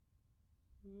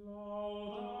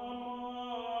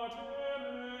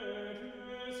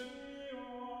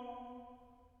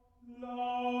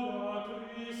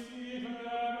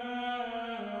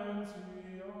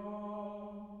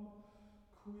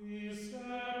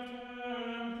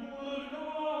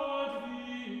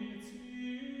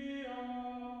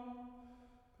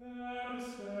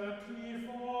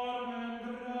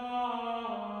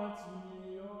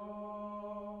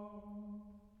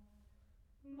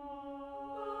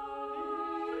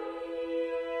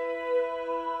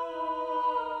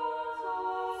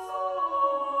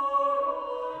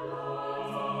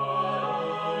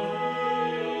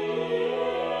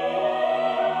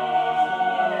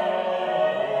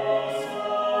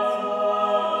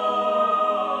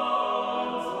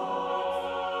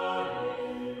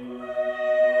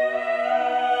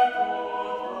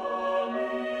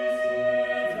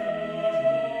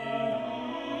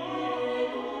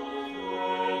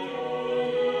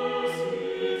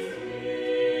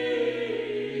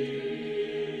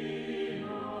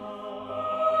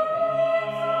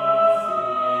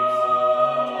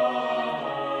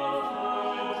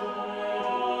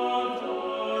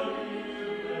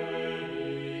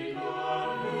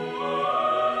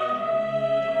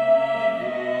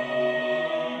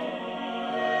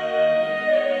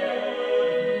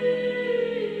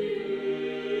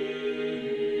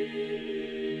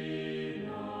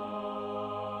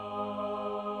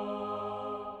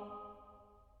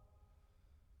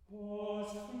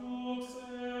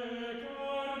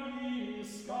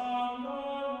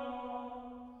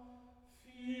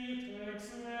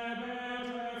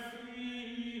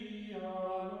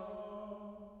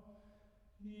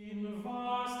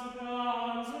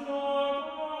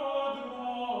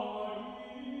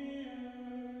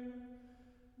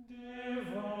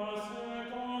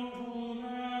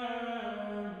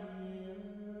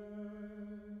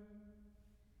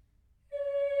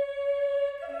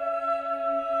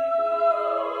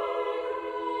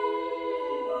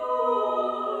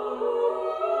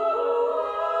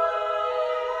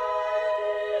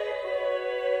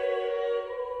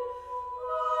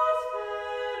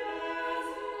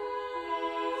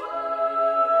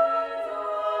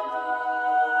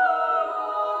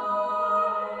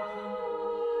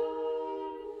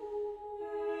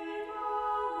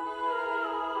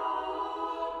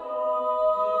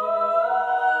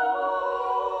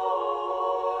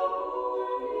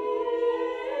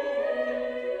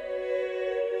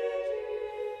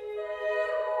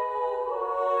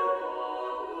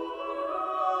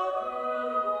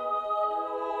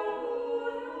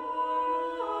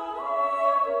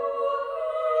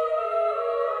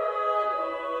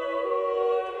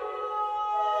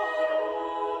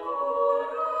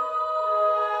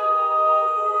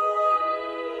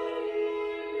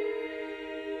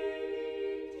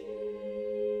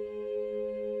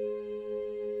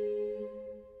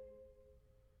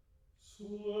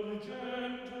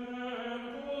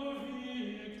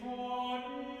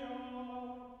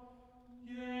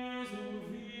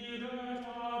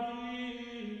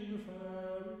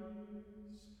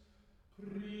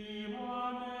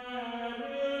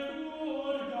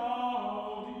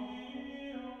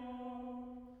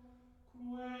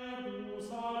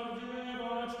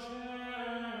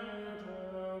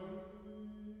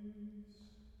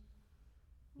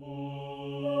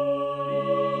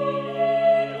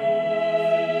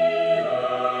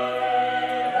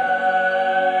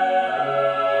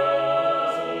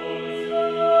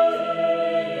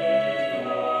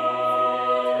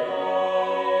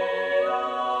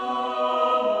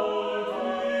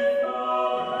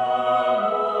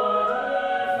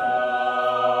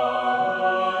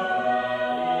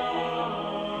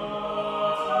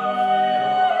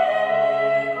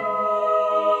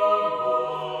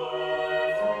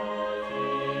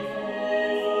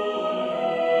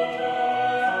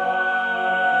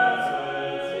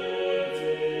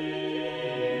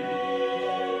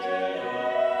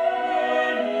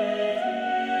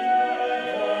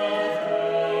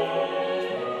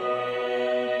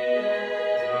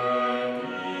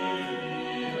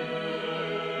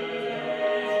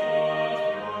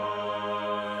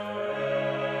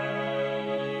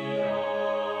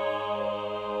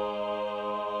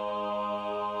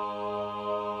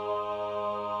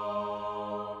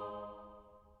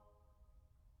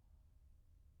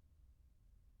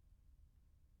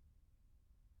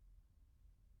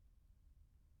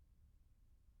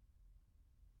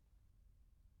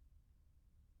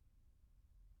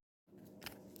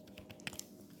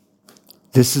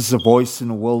This is the Voice in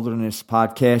the Wilderness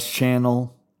podcast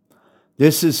channel.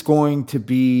 This is going to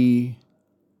be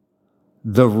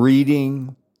the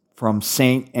reading from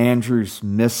St. Andrew's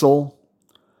Missal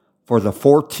for the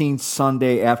 14th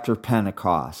Sunday after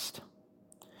Pentecost.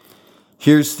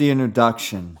 Here's the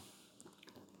introduction.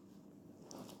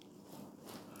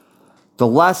 The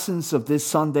lessons of this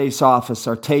Sunday's office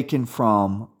are taken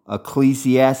from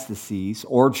Ecclesiastes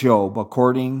or Job,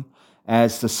 according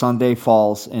as the Sunday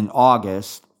falls in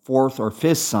August, 4th or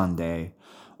 5th Sunday,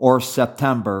 or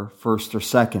September, 1st or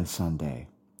 2nd Sunday.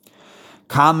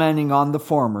 Commenting on the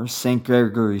former, St.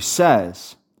 Gregory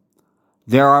says,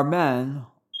 "There are men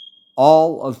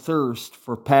all athirst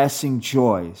for passing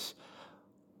joys,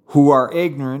 who are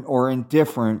ignorant or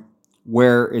indifferent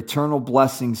where eternal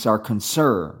blessings are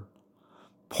concerned.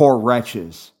 Poor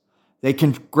wretches! They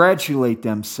congratulate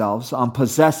themselves on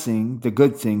possessing the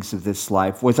good things of this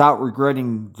life without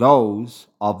regretting those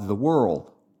of the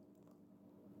world."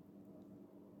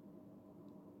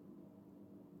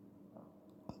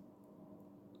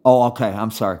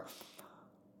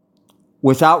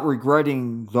 Without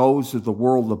regretting those of the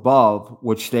world above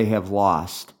which they have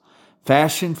lost.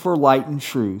 Fashioned for light and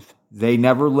truth, they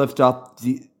never lift up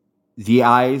the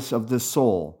eyes of the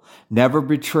soul, never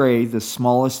betray the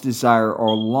smallest desire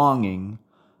or longing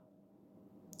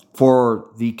for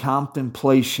the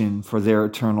contemplation for their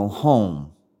eternal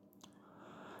home.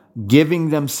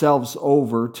 Giving themselves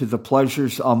over to the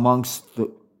pleasures amongst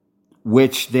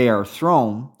which they are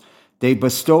thrown, they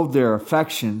bestowed their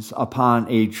affections upon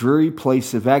a dreary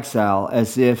place of exile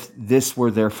as if this were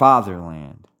their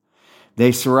fatherland.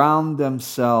 They surround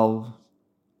themselves,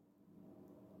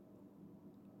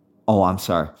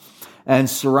 and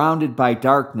surrounded by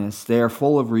darkness, they are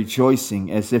full of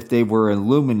rejoicing as if they were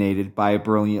illuminated by a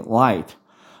brilliant light.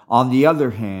 On the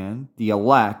other hand, the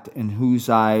elect, in whose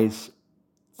eyes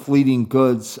fleeting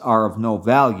goods are of no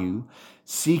value,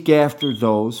 seek after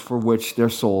those for which their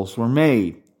souls were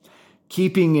made.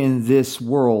 Keeping in this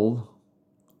world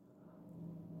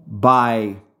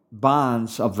by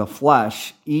bonds of the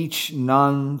flesh, each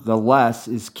none the less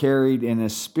is carried in a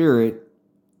spirit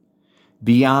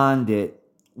beyond it,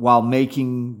 while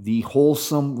making the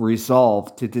wholesome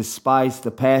resolve to despise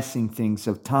the passing things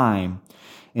of time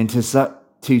and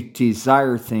to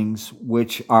desire things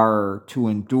which are to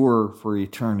endure for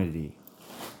eternity.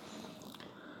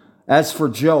 As for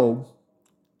Job,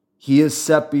 he is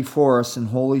set before us in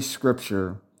Holy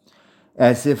Scripture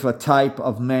as if a type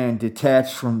of man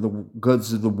detached from the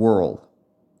goods of the world.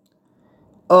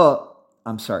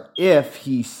 If,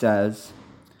 he says,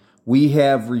 we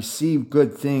have received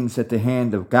good things at the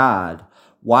hand of God,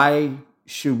 why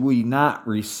should we not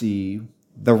receive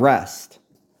the rest?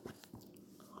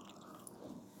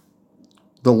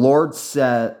 The Lord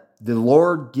said, "The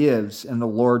Lord gives and the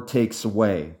Lord takes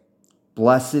away.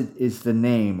 Blessed is the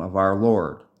name of our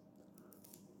Lord."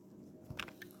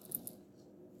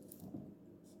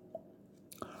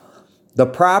 The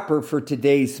proper for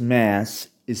today's Mass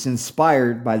is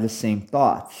inspired by the same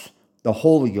thoughts. The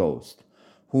Holy Ghost,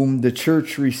 whom the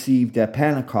Church received at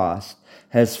Pentecost,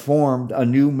 has formed a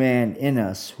new man in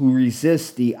us who resists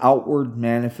the outward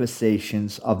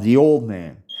manifestations of the old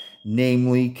man,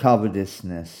 namely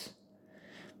covetousness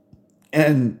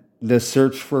and the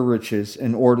search for riches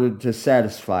in order to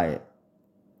satisfy it.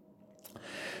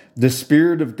 The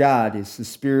Spirit of God is the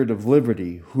Spirit of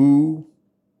liberty, who,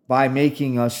 by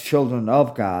making us children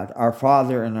of God, our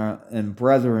Father and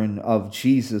brethren of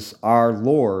Jesus our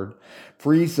Lord,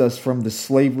 frees us from the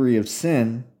slavery of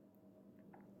sin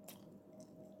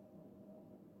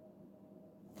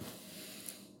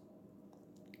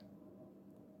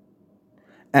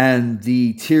and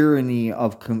the tyranny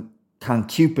of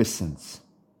concupiscence.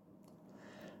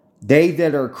 They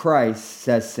that are Christ,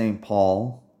 says St.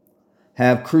 Paul,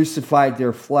 have crucified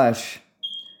their flesh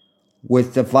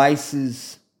with the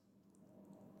vices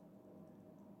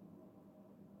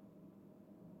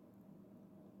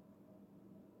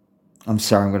I'm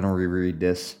going to reread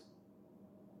this.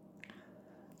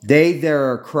 They that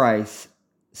are Christ,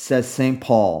 says St.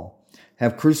 Paul,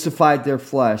 have crucified their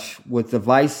flesh with the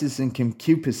vices and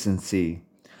concupiscency.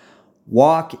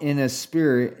 Walk in a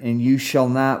spirit, and you shall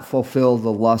not fulfill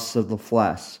the lusts of the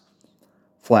flesh.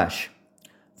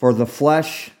 For the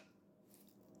flesh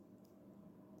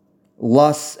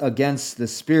lusts against the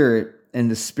spirit,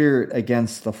 and the spirit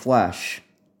against the flesh.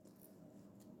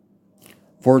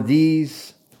 For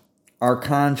these are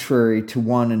contrary to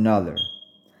one another.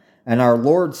 And our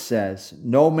Lord says,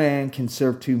 no man can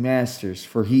serve two masters,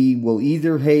 for he will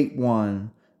either hate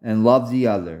one and love the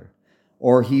other,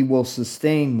 or he will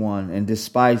sustain one and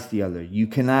despise the other. You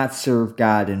cannot serve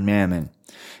God and mammon.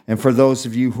 And for those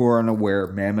of you who are unaware,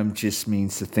 mammon just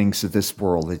means the things of this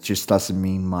world. It just doesn't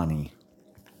mean money.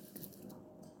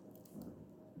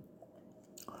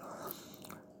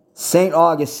 St.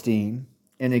 Augustine,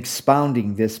 in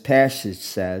expounding this passage,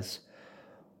 says,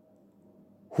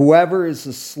 whoever is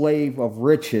a slave of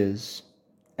riches,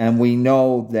 and we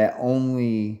know that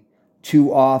only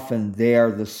too often they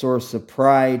are the source of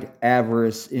pride,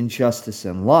 avarice, injustice,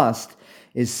 and lust,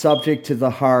 is subject to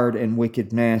the hard and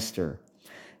wicked master.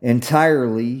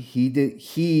 Entirely,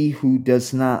 he who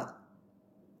does not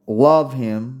love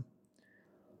him,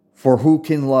 for who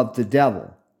can love the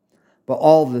devil? But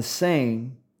all the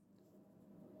same,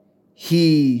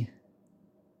 he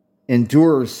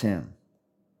endures him.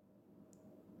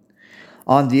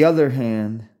 On the other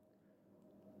hand,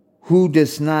 who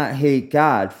does not hate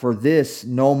God? For this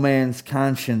no man's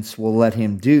conscience will let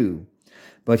him do.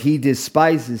 But he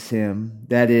despises him,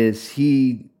 that is,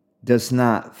 he does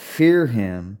not fear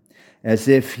him, as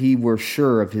if he were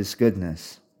sure of his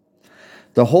goodness.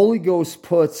 The Holy Ghost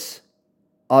puts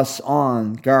us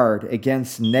on guard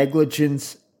against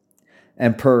negligence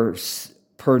and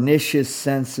pernicious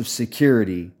sense of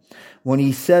security when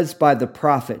he says by the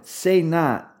prophet, say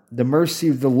not, the mercy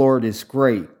of the Lord is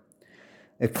great.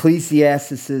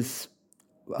 Ecclesiastes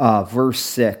verse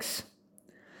 6.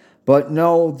 But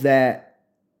know that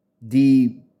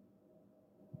the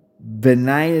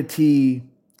benignity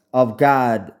of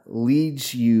God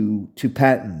leads you to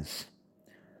penance.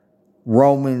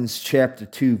 Romans chapter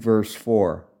 2 verse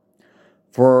 4.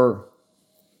 For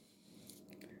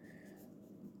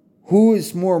who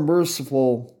is more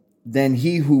merciful than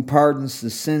he who pardons the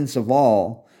sins of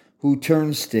all who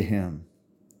turns to him,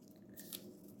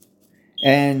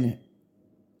 and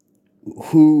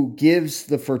who gives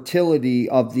the fertility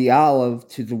of the olive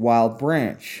to the wild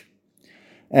branch,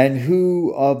 and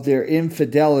who of their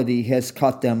infidelity has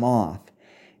cut them off?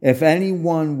 If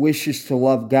anyone wishes to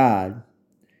love God,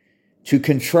 to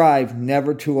contrive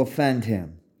never to offend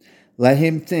him, let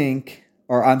him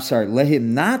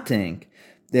not think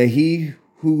that he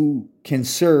who can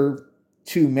serve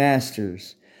two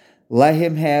masters. Let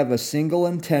him have a single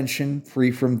intention,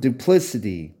 free from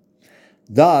duplicity.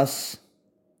 Thus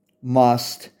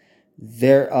must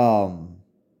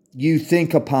you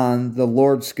think upon the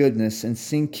Lord's goodness and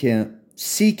seek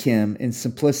him in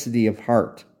simplicity of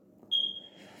heart.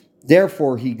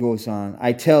 Therefore, he goes on,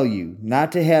 I tell you,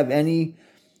 not to have any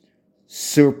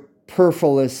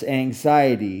superfluous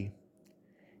anxiety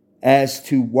as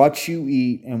to what you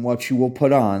eat and what you will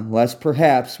put on, lest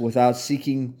perhaps without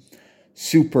seeking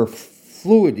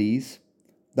superfluities,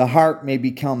 the heart may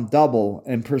become double,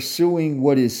 and pursuing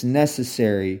what is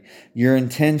necessary, your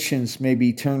intentions may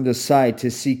be turned aside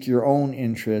to seek your own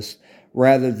interest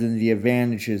rather than the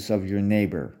advantages of your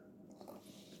neighbor.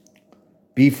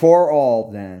 Before all,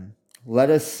 then, let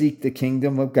us seek the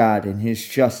kingdom of God and his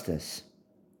justice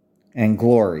and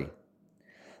glory.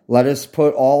 Let us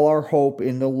put all our hope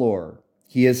in the Lord.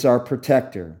 He is our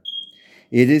protector.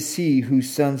 It is he who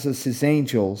sends us his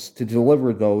angels to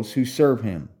deliver those who serve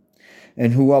him,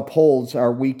 and who upholds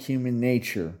our weak human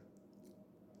nature.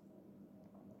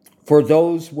 For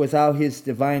those without his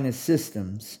divine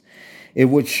assistance, it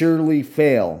would surely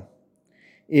fail.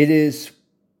 It is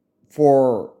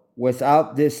for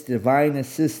without this divine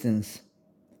assistance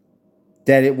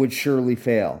that it would surely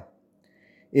fail.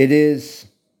 It is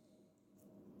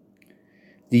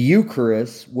the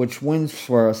Eucharist which wins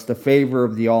for us the favor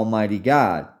of the Almighty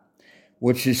God,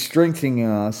 which is strengthening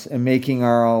us and making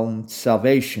our own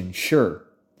salvation sure.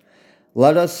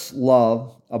 Let us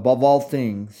love, above all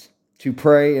things, to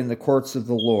pray in the courts of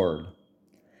the Lord,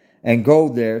 and go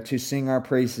there to sing our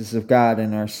praises of God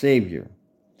and our Savior.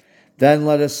 Then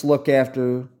let us look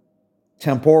after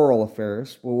temporal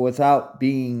affairs, but without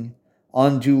being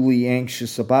unduly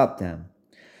anxious about them.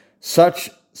 Such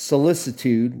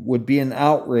solicitude would be an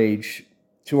outrage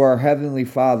to our Heavenly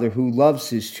Father, who loves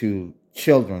his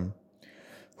children,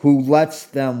 who lets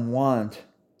them want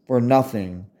for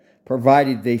nothing,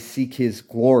 provided they seek his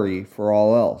glory for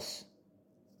all else.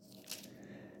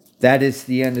 That is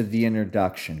the end of the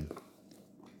introduction.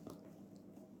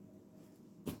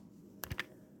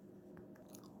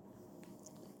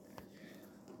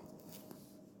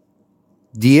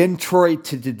 The introit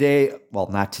to today, well,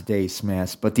 not today's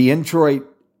Mass, but the introit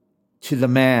to the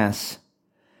Mass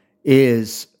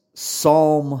is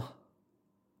Psalm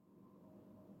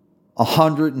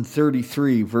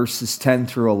 133, verses 10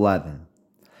 through 11.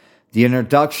 The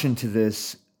introduction to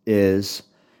this is,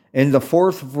 in the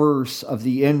fourth verse of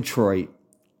the introit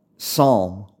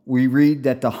psalm, we read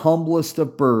that the humblest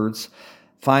of birds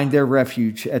find their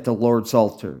refuge at the Lord's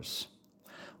altars,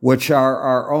 which are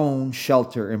our own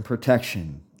shelter and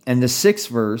protection. And the sixth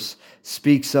verse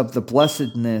speaks of the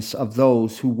blessedness of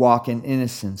those who walk in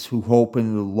innocence, who hope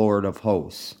in the Lord of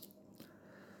hosts.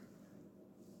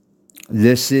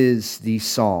 This is the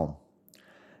psalm.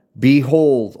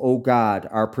 Behold, O God,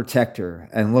 our protector,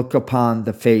 and look upon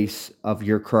the face of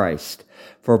your Christ.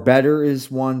 For better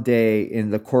is one day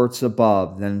in the courts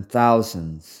above than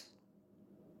thousands.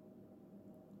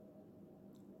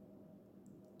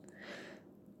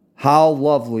 How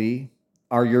lovely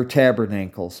are your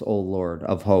tabernacles, O Lord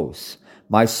of hosts.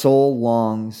 My soul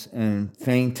longs and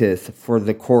fainteth for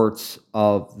the courts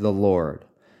of the Lord.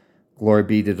 Glory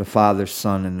be to the Father,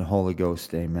 Son, and the Holy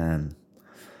Ghost. Amen.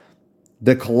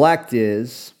 The collect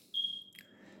is,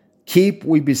 keep,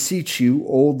 we beseech you,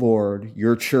 O Lord,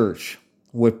 your church,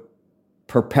 with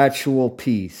perpetual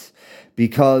peace,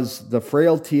 because the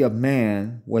frailty of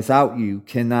man without you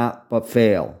cannot but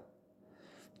fail.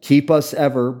 Keep us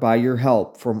ever by your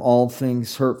help from all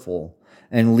things hurtful,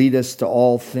 and lead us to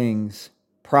all things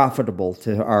profitable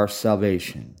to our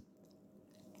salvation.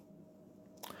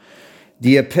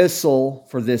 The epistle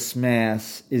for this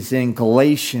Mass is in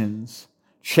Galatians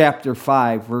chapter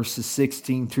 5, verses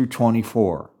 16 through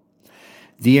 24.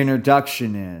 The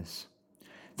introduction is,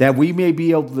 that we may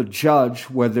be able to judge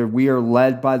whether we are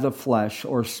led by the flesh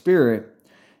or spirit,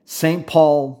 St.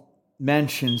 Paul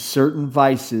mentions certain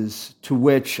vices to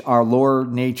which our lower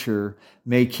nature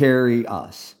may carry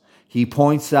us. He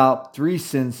points out 3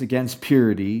 sins against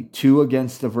purity, 2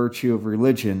 against the virtue of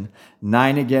religion,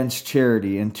 9 against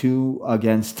charity, and 2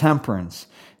 against temperance.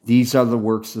 These are the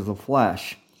works of the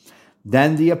flesh.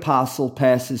 Then the apostle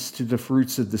passes to the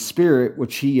fruits of the Spirit,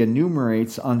 which he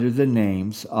enumerates under the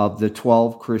names of the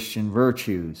 12 Christian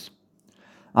virtues.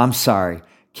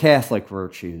 Catholic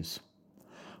virtues.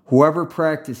 Whoever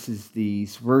practices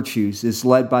these virtues is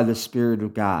led by the Spirit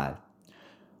of God,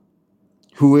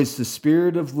 who is the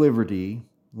Spirit of liberty,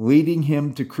 leading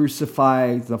him to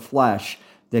crucify the flesh,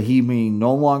 that he may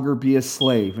no longer be a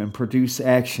slave and produce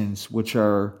actions which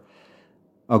are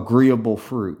agreeable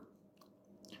fruit.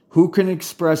 Who can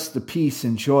express the peace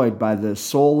enjoyed by the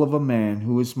soul of a man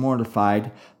who is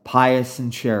mortified, pious,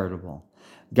 and charitable,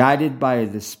 guided by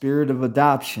the spirit of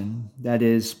adoption, that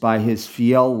is, by his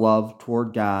filial love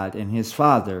toward God and his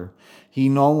Father? He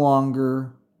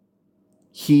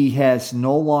has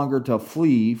no longer to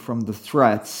flee from the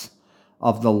threats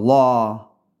of the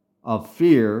law of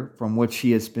fear from which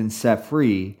he has been set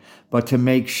free, but to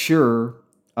make sure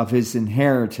of his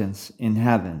inheritance in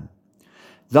heaven.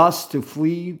 Thus, to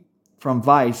flee from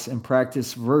vice and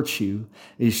practice virtue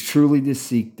is truly to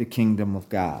seek the kingdom of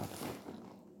God.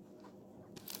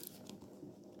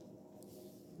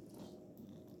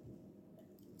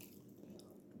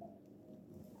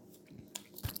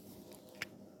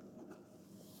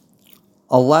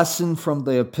 A lesson from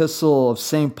the Epistle of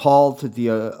St. Paul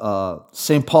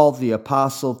the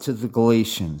Apostle to the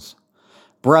Galatians.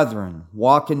 Brethren,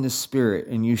 walk in the Spirit,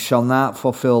 and you shall not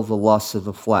fulfill the lusts of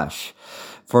the flesh.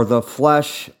 For the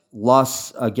flesh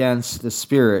lusts against the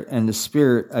Spirit, and the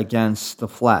Spirit against the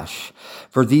flesh.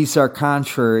 For these are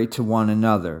contrary to one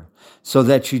another, so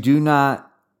you do not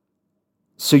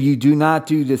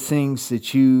do the things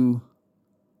that you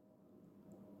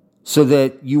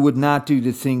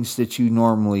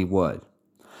normally would.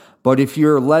 But if you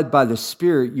are led by the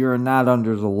Spirit, you are not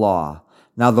under the law.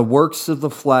 Now the works of the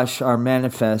flesh are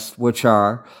manifest, which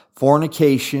are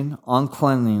fornication,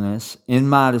 uncleanliness,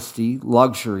 immodesty,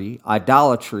 luxury,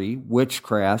 idolatry,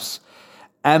 witchcrafts,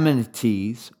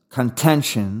 enmities,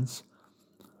 contentions,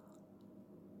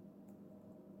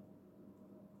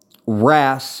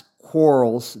 wraths,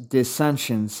 quarrels,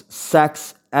 dissensions,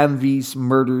 sex, envies,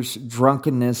 murders,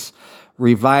 drunkenness,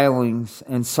 revilings,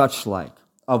 and such like,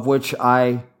 of which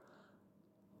I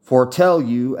foretell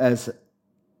you as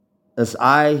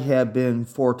I have been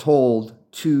foretold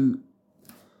to.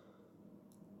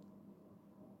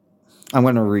 I'm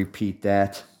going to repeat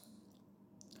that.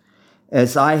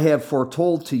 As I have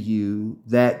foretold to you,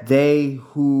 that they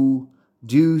who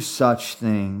do such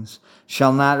things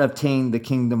shall not obtain the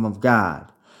kingdom of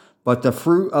God. But the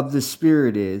fruit of the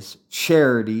Spirit is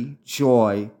charity,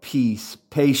 joy, peace,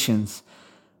 patience,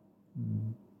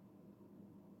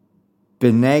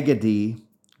 benignity,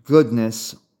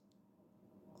 goodness,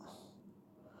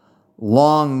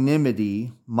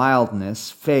 longanimity,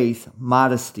 mildness, faith,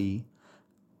 modesty,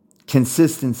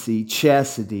 consistency,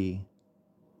 chastity.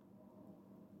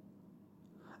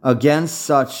 Against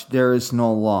such there is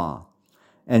no law.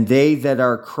 And they that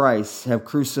are Christ's have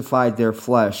crucified their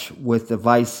flesh with the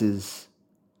vices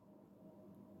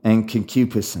and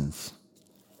concupiscence.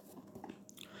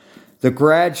 The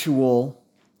Gradual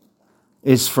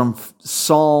is from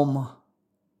Psalm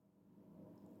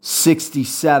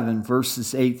 67,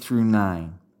 verses 8 through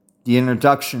 9. The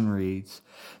introduction reads,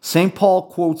 St. Paul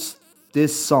quotes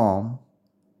this psalm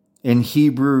in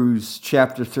Hebrews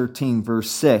chapter 13, verse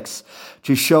 6,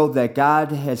 to show that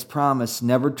God has promised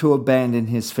never to abandon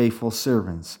his faithful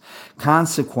servants.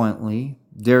 Consequently,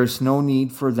 there is no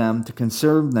need for them to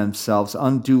concern themselves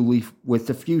unduly with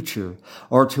the future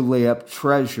or to lay up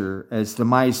treasure as the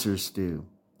misers do.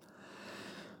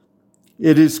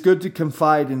 It is good to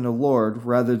confide in the Lord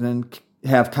rather than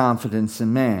have confidence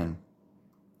in man.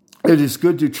 It is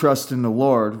good to trust in the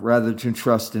Lord rather than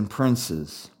trust in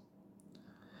princes.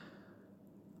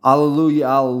 Alleluia,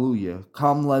 alleluia.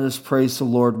 Come, let us praise the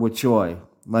Lord with joy.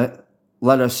 Let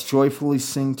us joyfully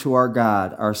sing to our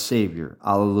God, our Savior.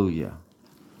 Alleluia.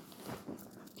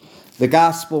 The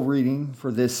gospel reading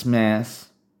for this Mass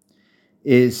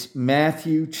is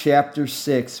Matthew chapter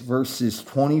 6, verses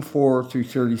 24 through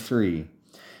 33.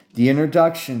 The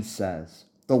introduction says,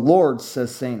 "The Lord,"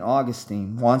 says St.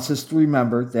 Augustine, "wants us to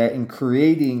remember that in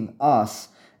creating us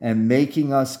and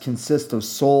making us consist of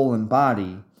soul and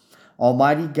body,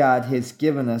 Almighty God has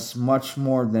given us much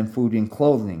more than food and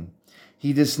clothing.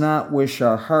 He does not wish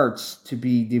our hearts to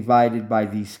be divided by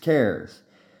these cares.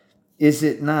 Is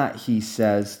it not," he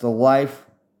says, "the life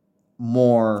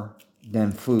more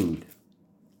than food?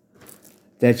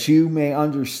 That you may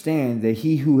understand that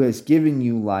he who has given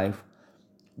you life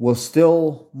will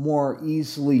still more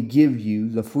easily give you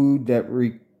the food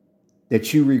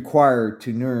that you require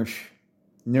to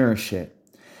nourish it,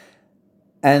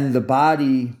 and the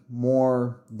body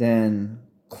more than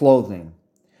clothing,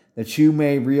 that you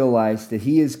may realize that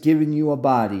he has given you a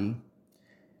body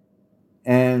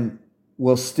and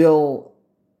will still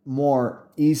more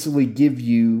easily give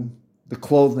you the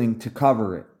clothing to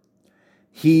cover it.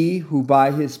 He who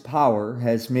by his power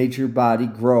has made your body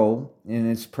grow in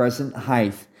its present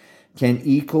height can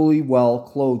equally well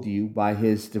clothe you by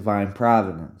his divine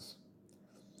providence.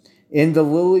 In the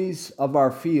lilies of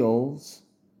the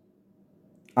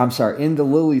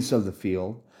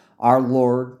field, our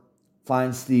Lord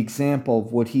finds the example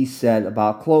of what he said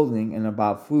about clothing and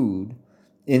about food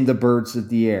in the birds of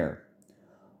the air.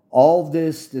 All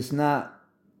this does not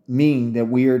mean that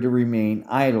we are to remain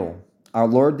idle. Our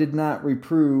Lord did not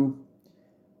reprove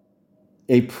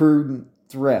a prudent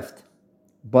thrift,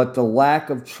 but the lack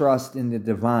of trust in the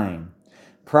divine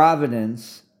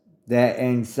providence, that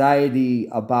anxiety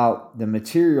about the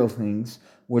material things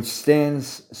which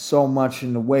stands so much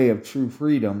in the way of true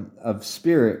freedom of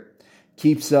spirit,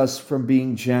 keeps us from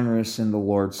being generous in the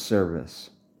Lord's service.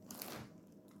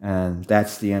 And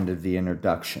that's the end of the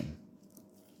introduction.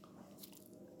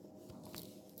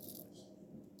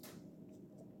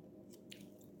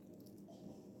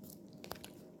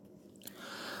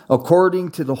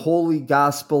 According to the Holy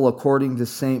Gospel, according to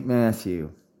St.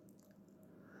 Matthew.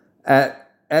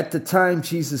 At the time,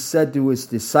 Jesus said to his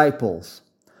disciples,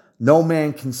 "No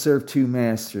man can serve two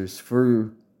masters,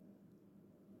 for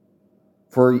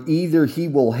either he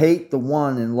will hate the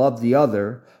one and love the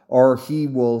other, or he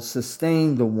will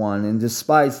sustain the one and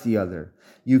despise the other.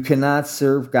 You cannot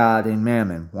serve God and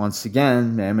mammon." Once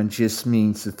again, mammon just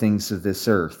means the things of this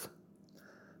earth,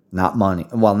 not money.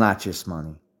 Well, not just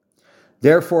money.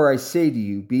 "Therefore I say to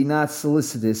you, be not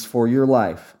solicitous for your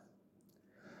life,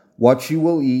 what you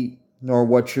will eat, nor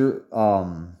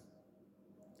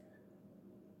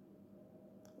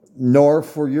nor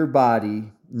for your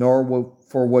body, nor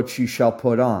for what you shall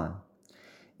put on.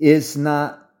 Is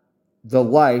not the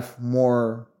life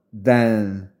more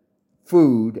than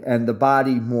food, and the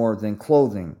body more than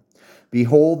clothing?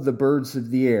 Behold the birds of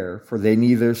the air, for they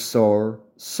neither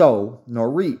sow nor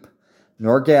reap,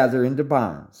 nor gather into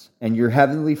barns, and your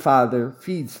heavenly Father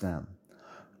feeds them.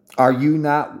 Are you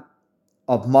not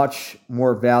of much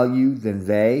more value than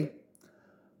they?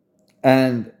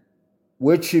 And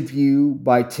which of you,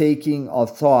 by taking a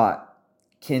thought,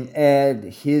 can add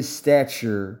his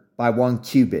stature by 1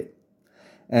 cubit?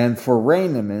 And for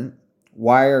raiment,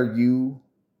 why are you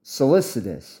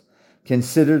solicitous?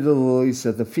 Consider the lilies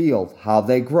of the field, how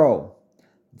they grow.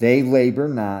 They labor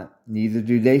not, neither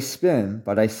do they spin.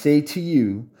 But I say to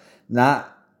you, not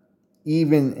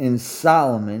even in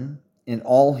Solomon, in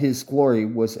all his glory,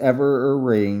 was ever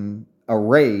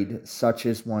arrayed such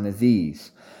as one of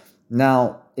these.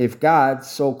 Now, if God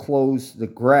so clothes the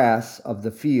grass of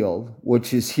the field,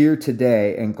 which is here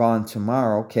today and gone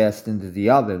tomorrow cast into the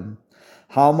oven,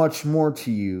 how much more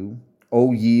to you,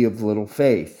 O ye of little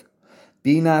faith?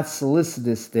 Be not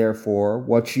solicitous, therefore,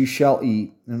 what you shall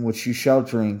eat, and what you shall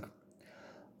drink,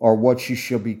 or what you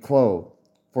shall be clothed.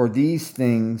 For these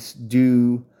things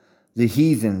do the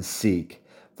heathens seek.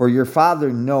 For your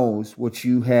Father knows what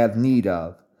you have need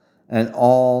of, and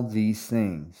all these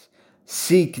things.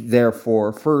 Seek,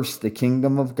 therefore, first the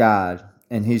kingdom of God,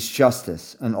 and his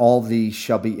justice, and all these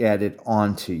shall be added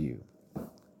unto you.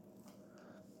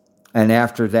 And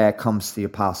after that comes the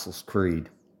Apostles' Creed.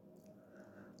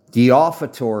 The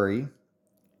Offertory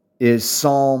is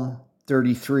Psalm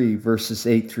 33, verses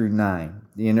 8 through 9.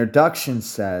 The introduction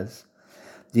says,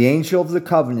 the angel of the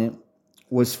covenant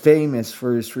was famous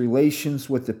for his relations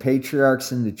with the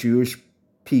patriarchs and the Jewish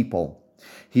people.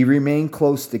 He remained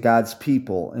close to God's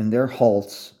people in their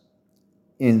halts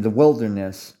in the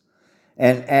wilderness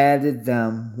and added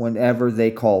them whenever they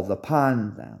called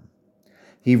upon them.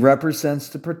 He represents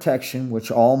the protection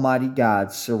which Almighty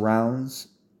God surrounds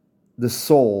the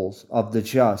souls of the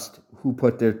just who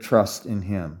put their trust in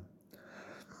him.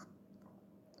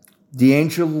 The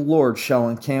angel of the Lord shall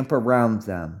encamp around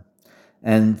them,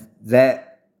 and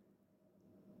that...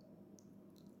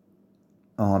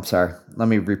 Let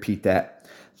me repeat that.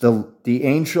 The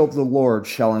angel of the Lord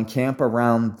shall encamp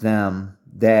around them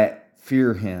that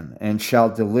fear him, and shall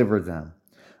deliver them.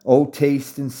 O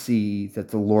taste and see that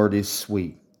the Lord is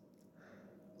sweet.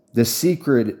 The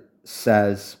secret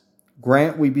says,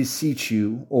 grant, we beseech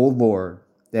you, O Lord,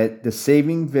 that the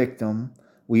saving victim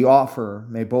we offer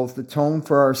may both atone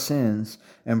for our sins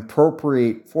and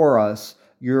appropriate for us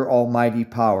your almighty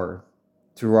power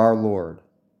through our Lord.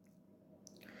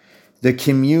 The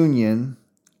communion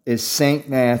is St.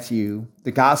 Matthew,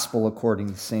 the Gospel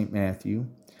according to St. Matthew,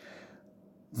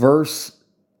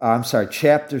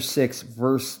 chapter 6,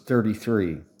 verse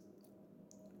 33.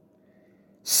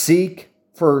 Seek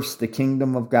first the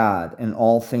kingdom of God, and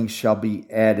all things shall be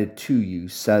added to you,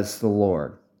 says the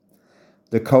Lord.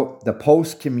 The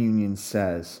post-communion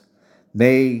says,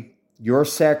 may your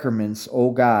sacraments,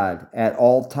 O God, at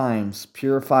all times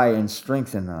purify and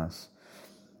strengthen us,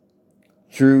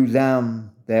 through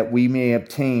them that we may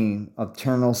obtain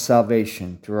eternal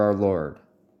salvation through our Lord.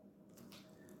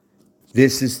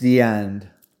 This is the end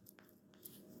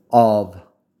of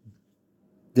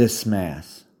this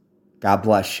Mass. God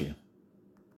bless you.